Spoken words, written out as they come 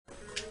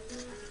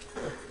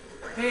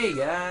Hey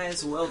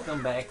guys,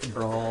 welcome back to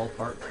Brawl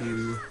Part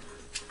 2.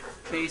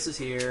 Case is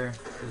here,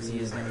 because he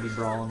is going to be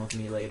brawling with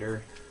me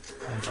later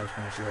once I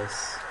finish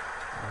this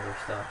and other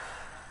stuff.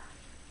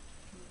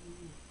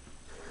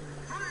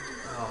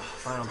 Oh,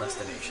 Final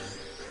Destination.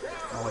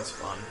 Always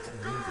fun.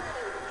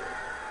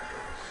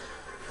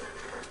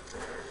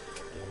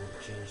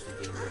 Change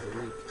the game of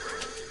the week.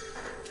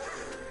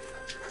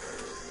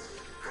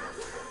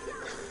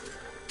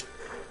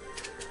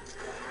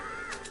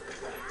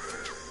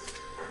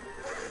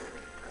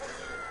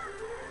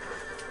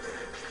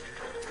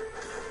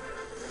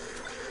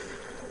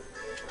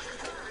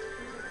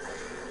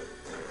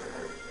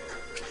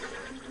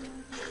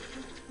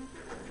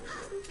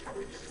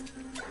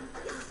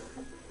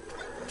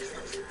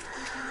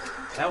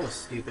 That was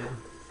stupid.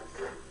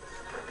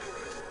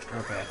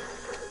 Okay.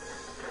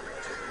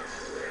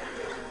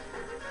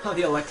 Oh,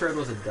 the electrode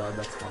was a dud,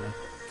 that's funny.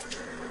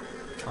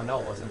 Oh, no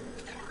it wasn't.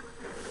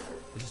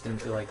 It just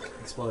didn't feel like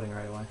exploding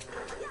right away.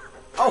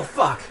 Oh,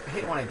 fuck! I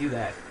hate when I do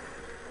that.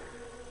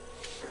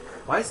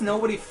 Why is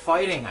nobody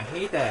fighting? I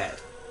hate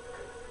that.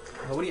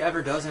 Nobody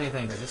ever does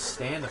anything. They just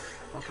stand the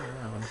fuck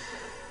around.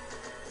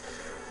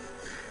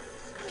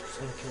 She's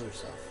gonna kill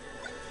herself.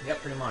 Yep,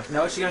 pretty much.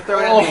 No, she's gonna throw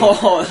it at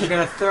me. She's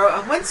gonna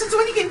throw. Since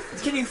when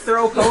can you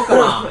throw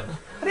Pokemon?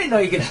 I didn't know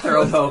you could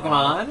throw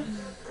Pokemon.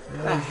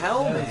 What the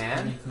hell,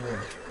 man?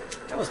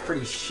 That was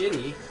pretty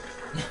shitty.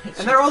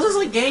 And they're all just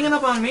like ganging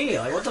up on me.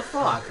 Like, what the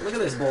fuck? Look at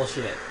this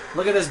bullshit.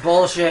 Look at this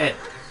bullshit.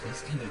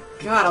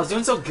 God, I was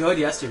doing so good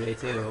yesterday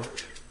too.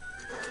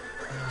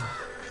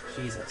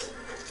 Jesus.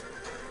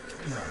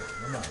 Come on,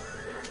 come on.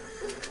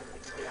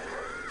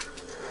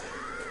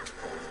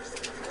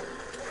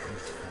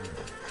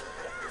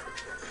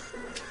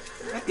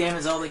 God damn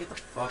it, Zelda, get the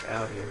fuck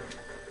out of here.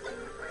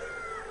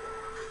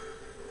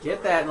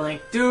 Get that,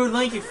 Link. Dude,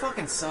 Link, you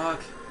fucking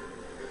suck.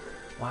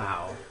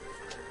 Wow.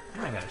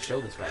 I'm not gonna show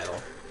this battle.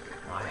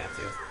 Oh, I have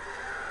to.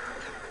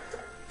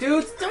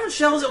 Dude, don't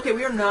shells. Okay,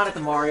 we are not at the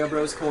Mario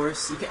Bros.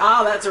 Course.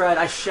 Ah, that's right.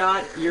 I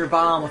shot your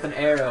bomb with an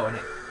arrow and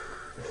it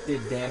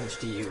did damage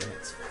to you, and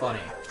it's funny.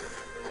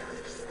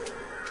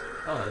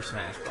 Oh, another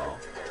Smash Ball.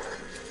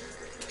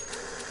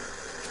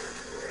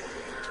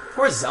 Of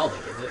course Zelda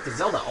gets it, because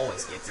Zelda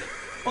always gets it.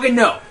 Okay,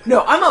 no,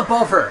 I'm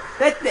above her.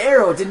 That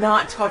arrow did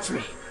not touch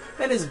me.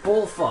 That is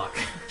bullfuck.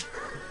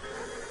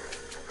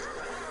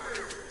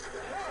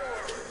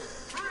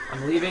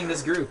 I'm leaving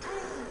this group.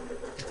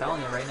 I'm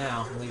telling you right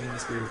now, I'm leaving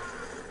this group.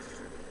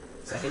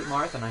 Because I hate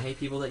Marth and I hate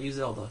people that use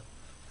Zelda.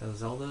 Because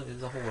Zelda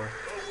is a whore.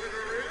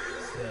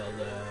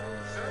 Zelda.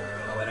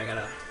 Oh, wait, I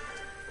gotta...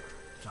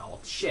 Oh,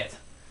 shit.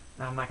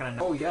 Now I'm not gonna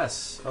know. Oh,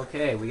 yes.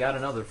 Okay, we got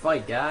another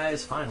fight,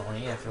 guys.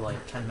 Finally, after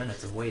like 10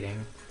 minutes of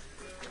waiting.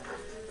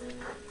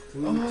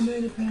 Oops. Oh, I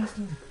made it past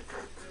him.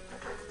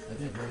 I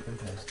didn't make him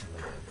past him.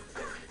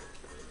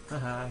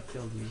 Haha, I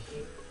killed you.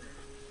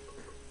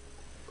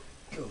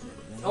 Go,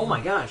 Oh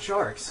my gosh,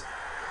 sharks.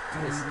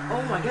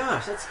 Oh my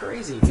gosh, that's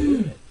crazy,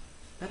 dude.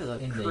 That is a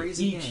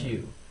crazy they eat game.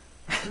 you.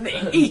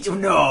 They eat you?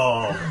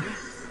 No!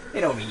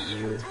 They don't eat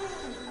you.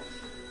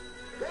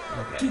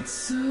 Okay. Get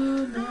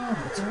some now.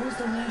 It's always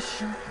the last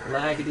shot.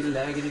 Laggity,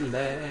 laggity,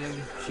 lag.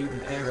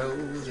 Shooting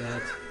arrows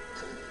at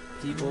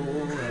people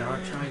that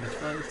aren't trying to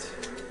fight.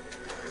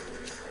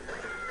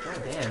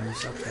 God damn, you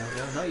suck,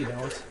 Falco. No, you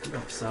don't. You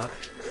don't suck.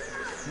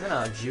 I'm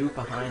gonna juke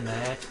behind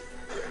that.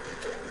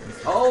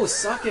 Oh,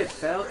 suck it,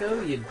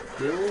 Falco, you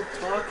dill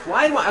fuck.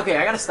 Why do I... Okay,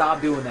 I gotta stop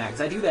doing that,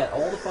 because I do that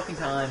all the fucking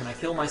time, and I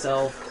kill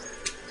myself.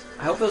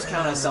 I hope those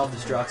count as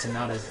self-destructs and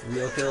not as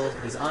real kills,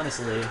 because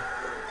honestly,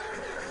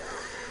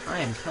 I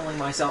am killing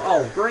myself.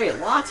 Oh, great,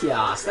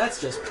 Latias.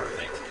 That's just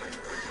perfect.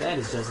 That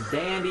is just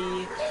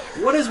dandy.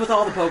 What is with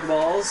all the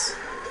Pokeballs?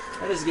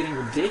 That is getting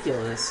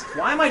ridiculous.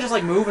 Why am I just,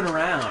 like, moving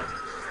around?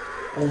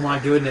 Oh my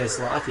goodness,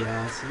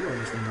 Latias, you are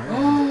just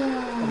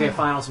annoying. Okay,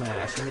 Final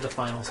Smash. Give me the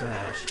Final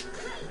Smash.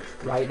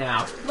 Right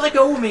now. Let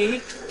go of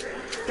me!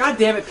 God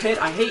damn it, Pit,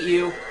 I hate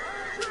you.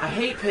 I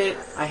hate Pit.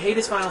 I hate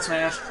his Final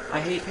Smash. I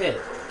hate Pit.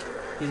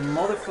 He's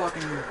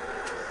motherfucking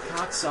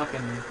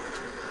cocksucking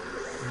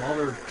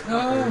mother.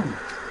 No!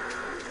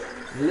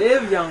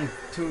 Live, young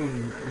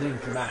Toon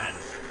Link man.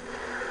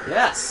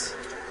 Yes!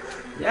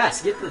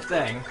 Yes, get the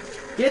thing.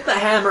 Get the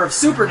hammer of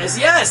superness.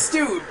 Yes,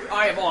 dude!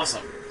 I am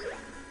awesome.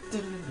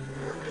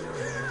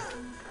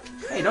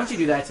 Hey, don't you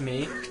do that to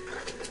me.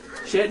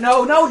 Shit,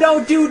 no,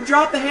 dude,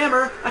 drop the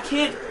hammer. I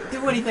can't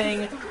do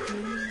anything.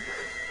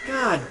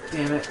 God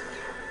damn it.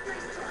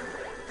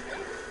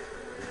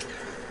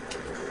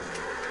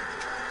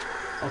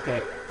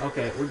 Okay,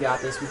 we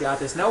got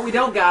this. No, we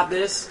don't got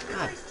this.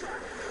 God.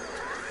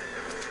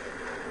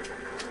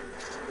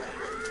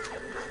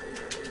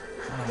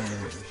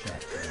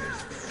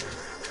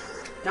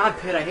 God,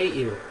 Pit, I hate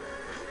you.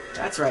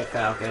 That's right,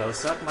 Falco.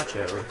 Suck my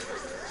chode.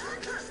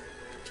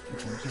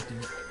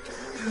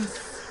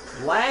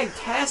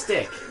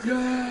 Lag-tastic!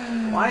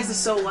 Yeah. Why is this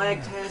so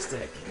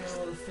lag-tastic?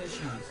 All the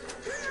fishies.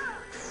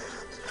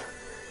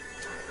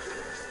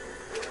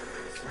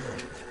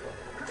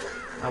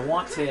 I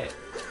want it.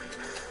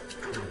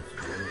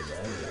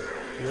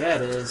 Yeah,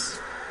 it is.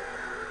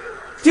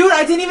 Dude,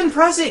 I didn't even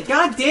press it!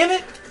 God damn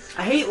it!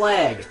 I hate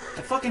lag.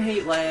 I fucking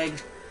hate lag.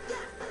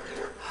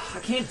 I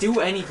can't do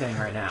anything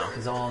right now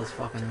because all this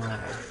fucking lag.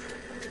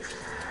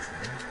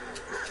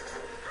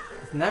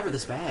 It's never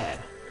this bad.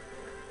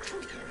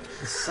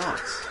 This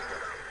sucks.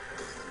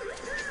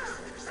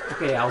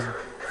 Okay, I was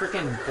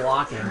freaking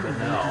blocking, but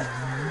no.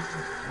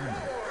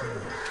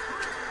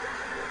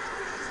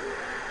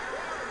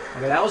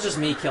 Okay, that was just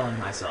me killing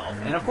myself.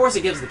 And of course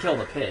it gives the kill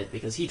to Pit,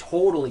 because he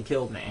totally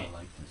killed me.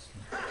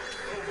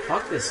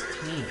 Fuck this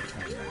team.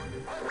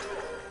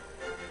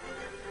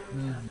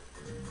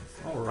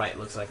 Alright,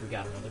 looks like we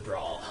got another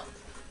brawl.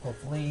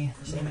 Hopefully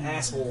the same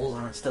assholes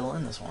aren't still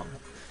in this one.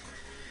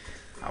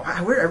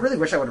 I really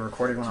wish I would have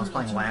recorded when I was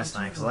playing last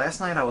night, because last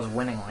night I was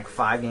winning like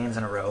 5 games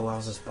in a row. I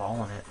was just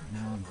balling it.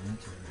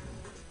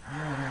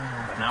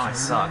 But now I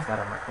suck that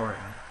I'm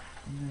recording.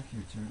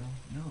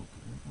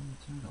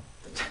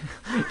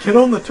 Get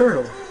on the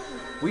turtle.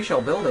 We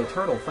shall build a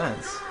turtle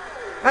fence.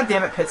 God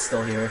damn it, Pit's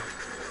still here.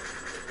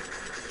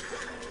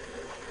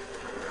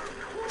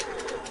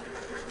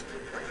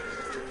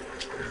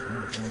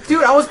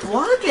 Dude, I was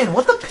blocking!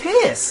 What the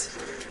piss?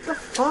 Get the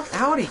fuck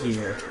out of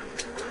here.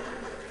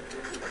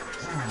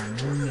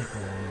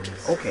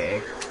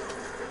 Okay.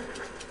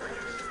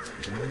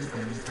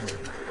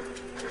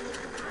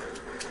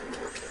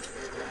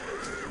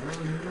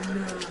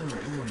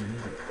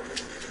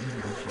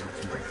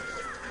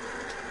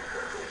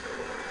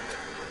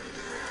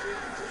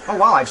 Oh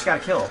wow, I just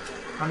got a kill.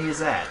 How neat is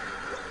that?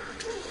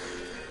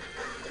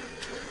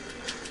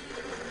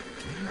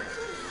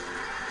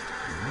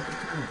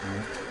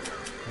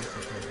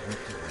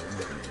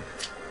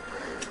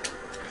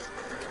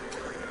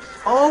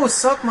 Oh,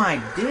 suck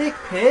my dick,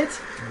 Pit!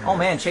 Oh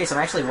man, Chase, I'm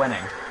actually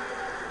winning.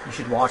 You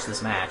should watch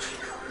this match.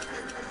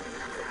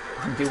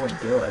 I'm doing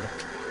good.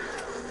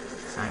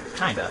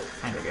 Kinda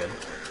good.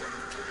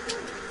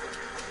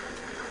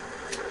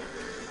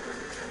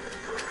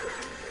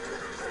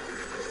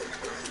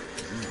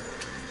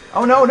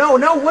 Oh no, no,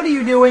 no, what are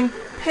you doing?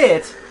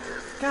 Pit!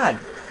 God,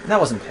 that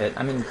wasn't Pit.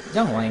 I mean,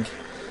 Young Link.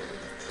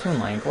 Toon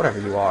Link, whatever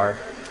you are.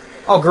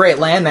 Oh great,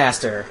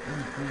 Landmaster!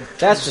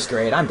 That's just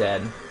great, I'm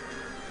dead.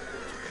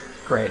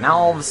 Great, now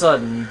all of a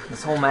sudden,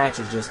 this whole match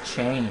has just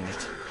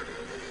changed.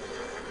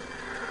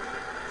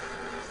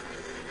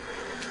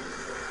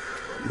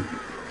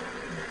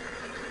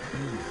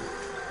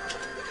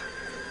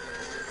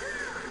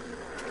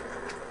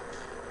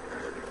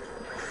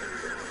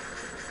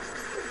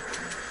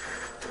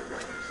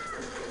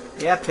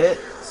 Yeah, Pit.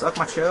 Suck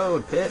my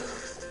chode, Pit.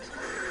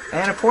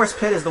 And of course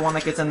Pit is the one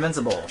that gets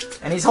invincible.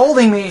 And he's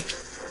holding me!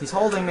 He's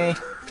holding me.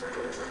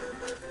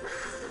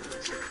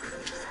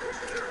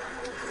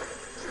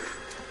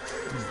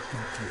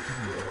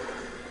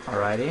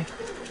 Alrighty.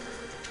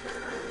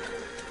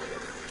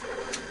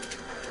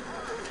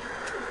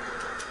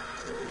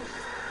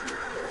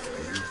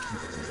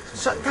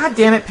 God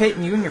damn it, Pit,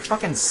 and you and your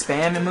fucking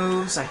spam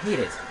moves. I hate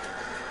it.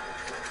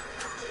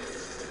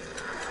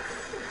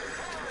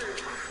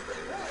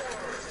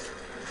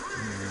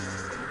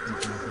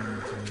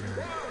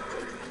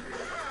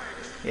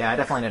 Yeah, I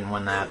definitely didn't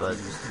win that, but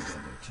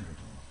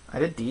I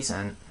did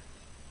decent.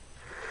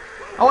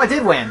 Oh, I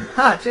did win!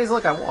 Ha! Jeez,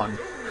 look, I won.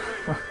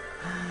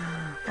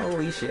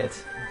 Holy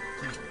shit.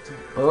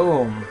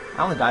 Boom.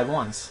 I only died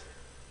once.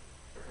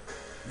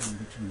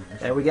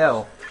 There we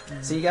go.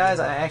 See, guys,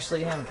 I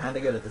actually am kind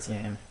of good at this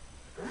game.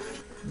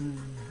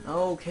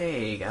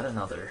 Okay, got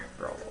another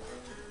brawl.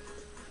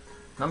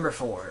 Number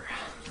 4.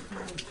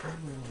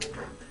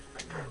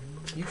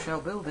 You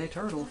shall build a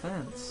turtle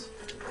fence.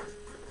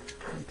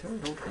 A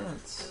turtle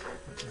fence.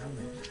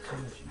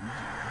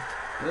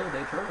 Build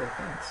a turtle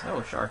fence.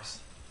 Oh, sharks.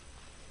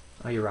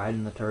 Oh, you're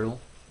riding the turtle?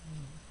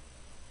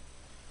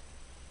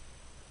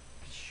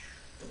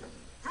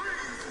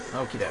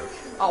 Okie doke.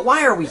 Oh,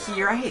 why are we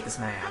here? I hate this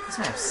map. This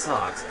map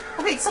sucks.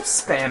 Okay, stop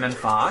spamming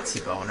Fox,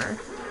 you boner.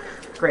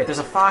 Great, there's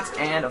a Fox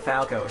and a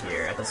Falco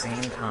here at the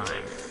same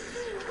time.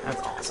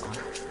 That's awesome.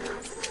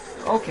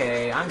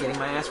 Okay, I'm getting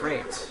my ass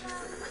raped.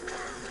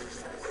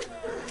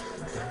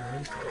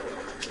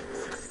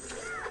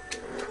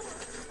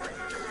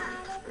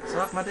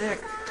 Suck my dick,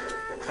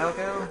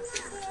 Falco.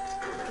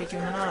 Kick you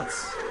in the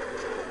nuts.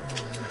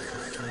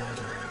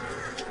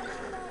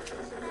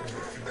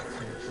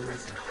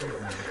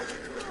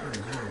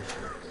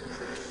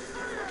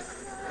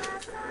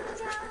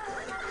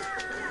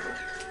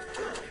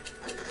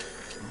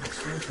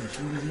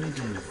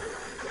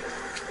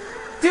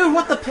 Dude,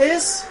 what the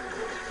piss?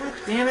 God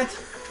damn it.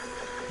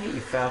 I hate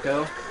you,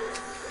 Falco.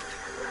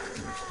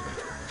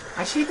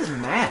 I just hate this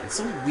map. It's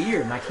so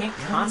weird, and I can't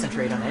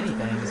concentrate on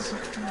anything.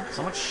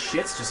 So much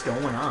shit's just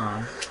going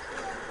on.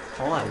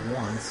 All at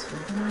once.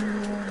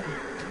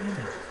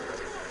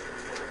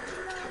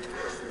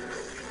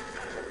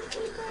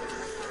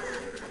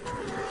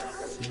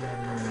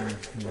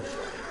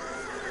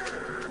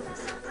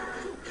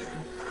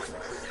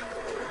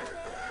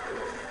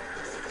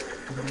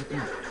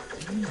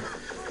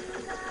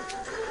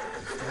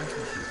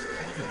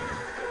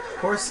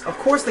 Of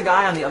course, the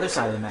guy on the other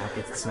side of the map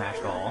gets the smash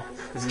ball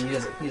because he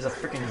has a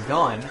freaking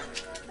gun.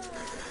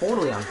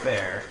 Totally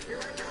unfair.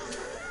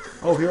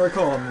 Oh, here I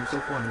come! You're so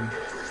funny.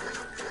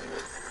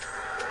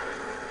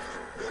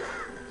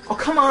 Oh,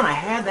 come on! I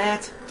had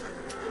that.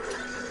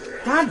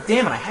 God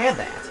damn it! I had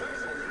that.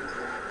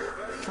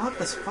 Fuck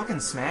this fucking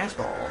smash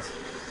balls.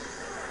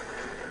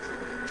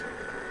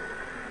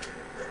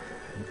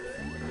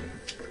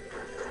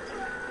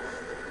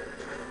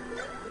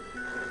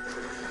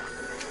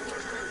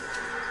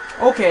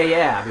 Okay,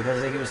 yeah,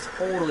 because like, it was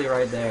totally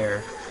right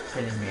there,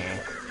 hitting me.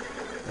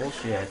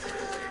 Bullshit.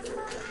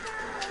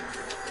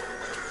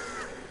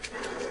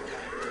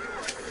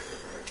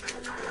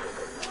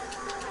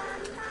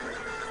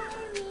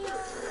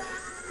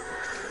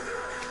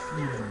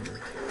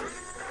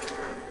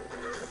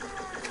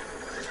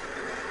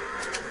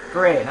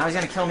 Great, now he's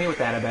gonna kill me with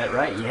that, I bet,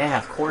 right? Yeah,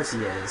 of course he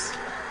is.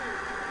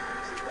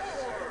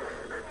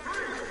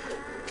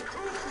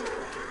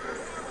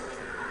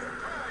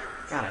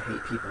 God, I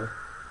hate people.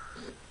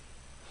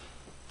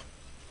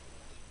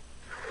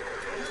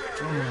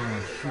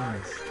 Oh,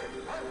 shit.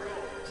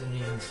 Didn't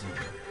even see it.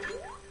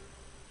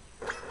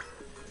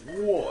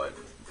 One,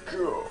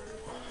 go.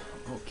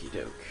 Okie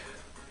doke.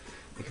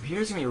 The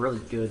computer's gonna be really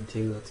good,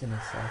 too. That's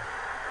gonna suck.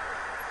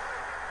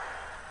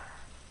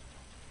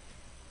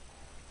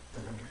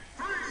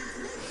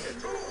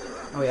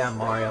 Oh yeah,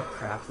 Mario.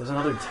 Crap. There's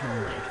another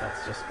Toon Link.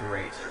 That's just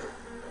great.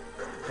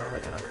 What am I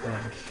gonna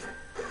think?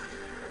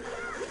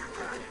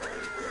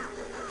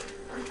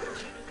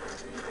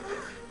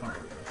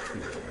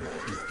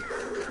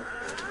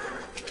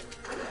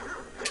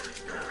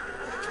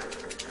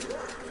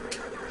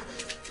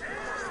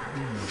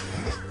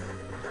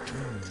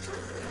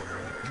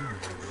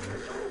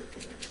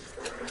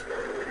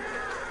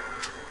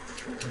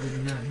 I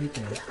did not hit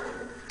that.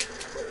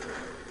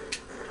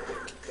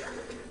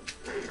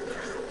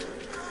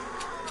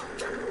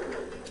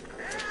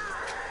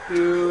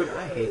 Dude,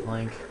 I hate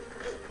Link.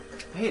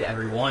 I hate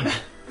everyone.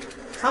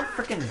 Stop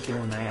freaking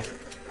doing that.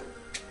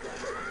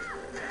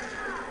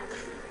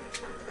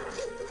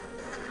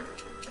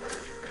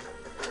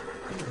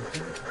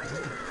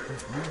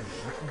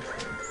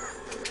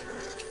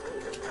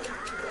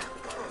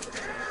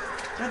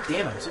 God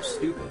damn it, I'm so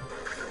stupid.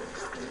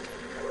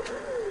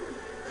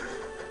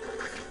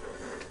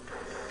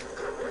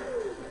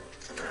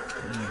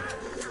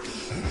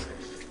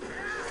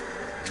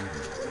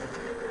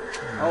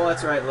 Oh,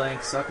 that's right,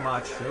 Link. Suck my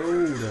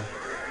chode.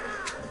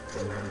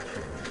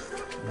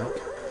 Nope.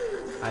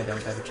 I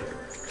don't have a chode.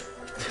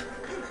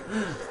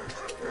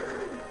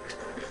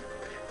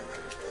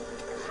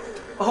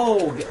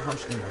 Oh, get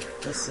punched in the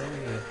pussy.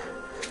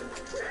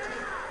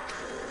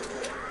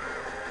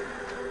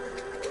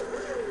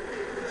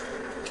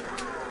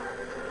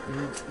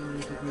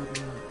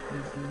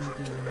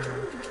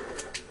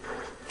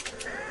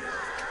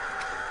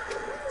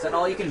 Is that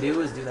all you can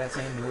do is do that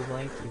same move,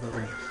 Link? You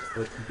little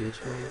bitch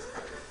face?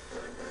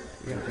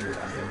 You're gonna figure it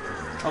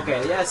out. Okay,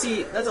 yeah,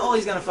 see, that's all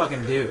he's gonna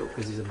fucking do,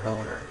 because he's a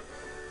boner.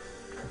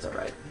 That's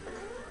alright.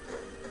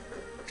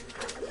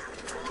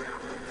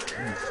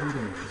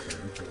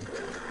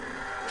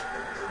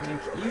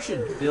 Link, you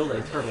should build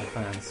a turtle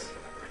fence.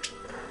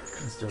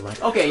 Mr.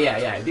 Link. Okay,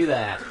 yeah, do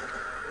that.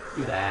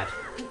 Do that.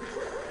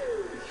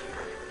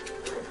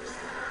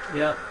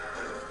 Yep.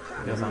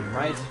 Because I'm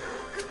right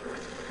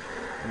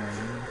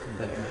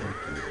there.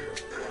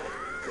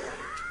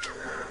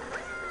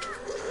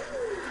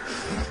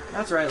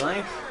 That's right,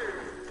 Link.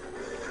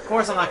 Of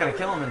course I'm not gonna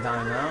kill him in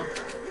time, though.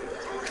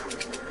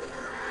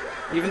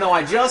 Even though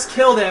I just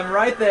killed him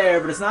right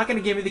there, but it's not gonna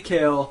give me the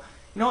kill.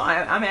 You know,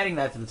 I'm adding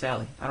that to the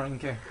tally. I don't even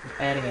care. I'm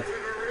adding it.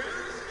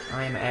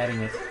 I am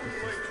adding it.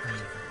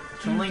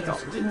 Toon Link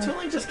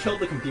just killed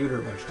the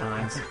computer a bunch of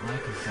times.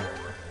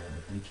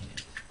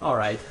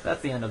 Alright,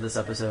 that's the end of this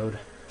episode.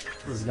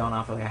 This has gone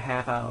off for like a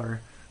half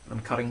hour, but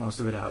I'm cutting most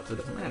of it out, so it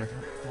doesn't matter.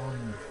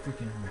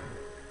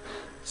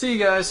 See you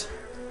guys.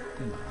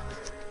 Goodbye.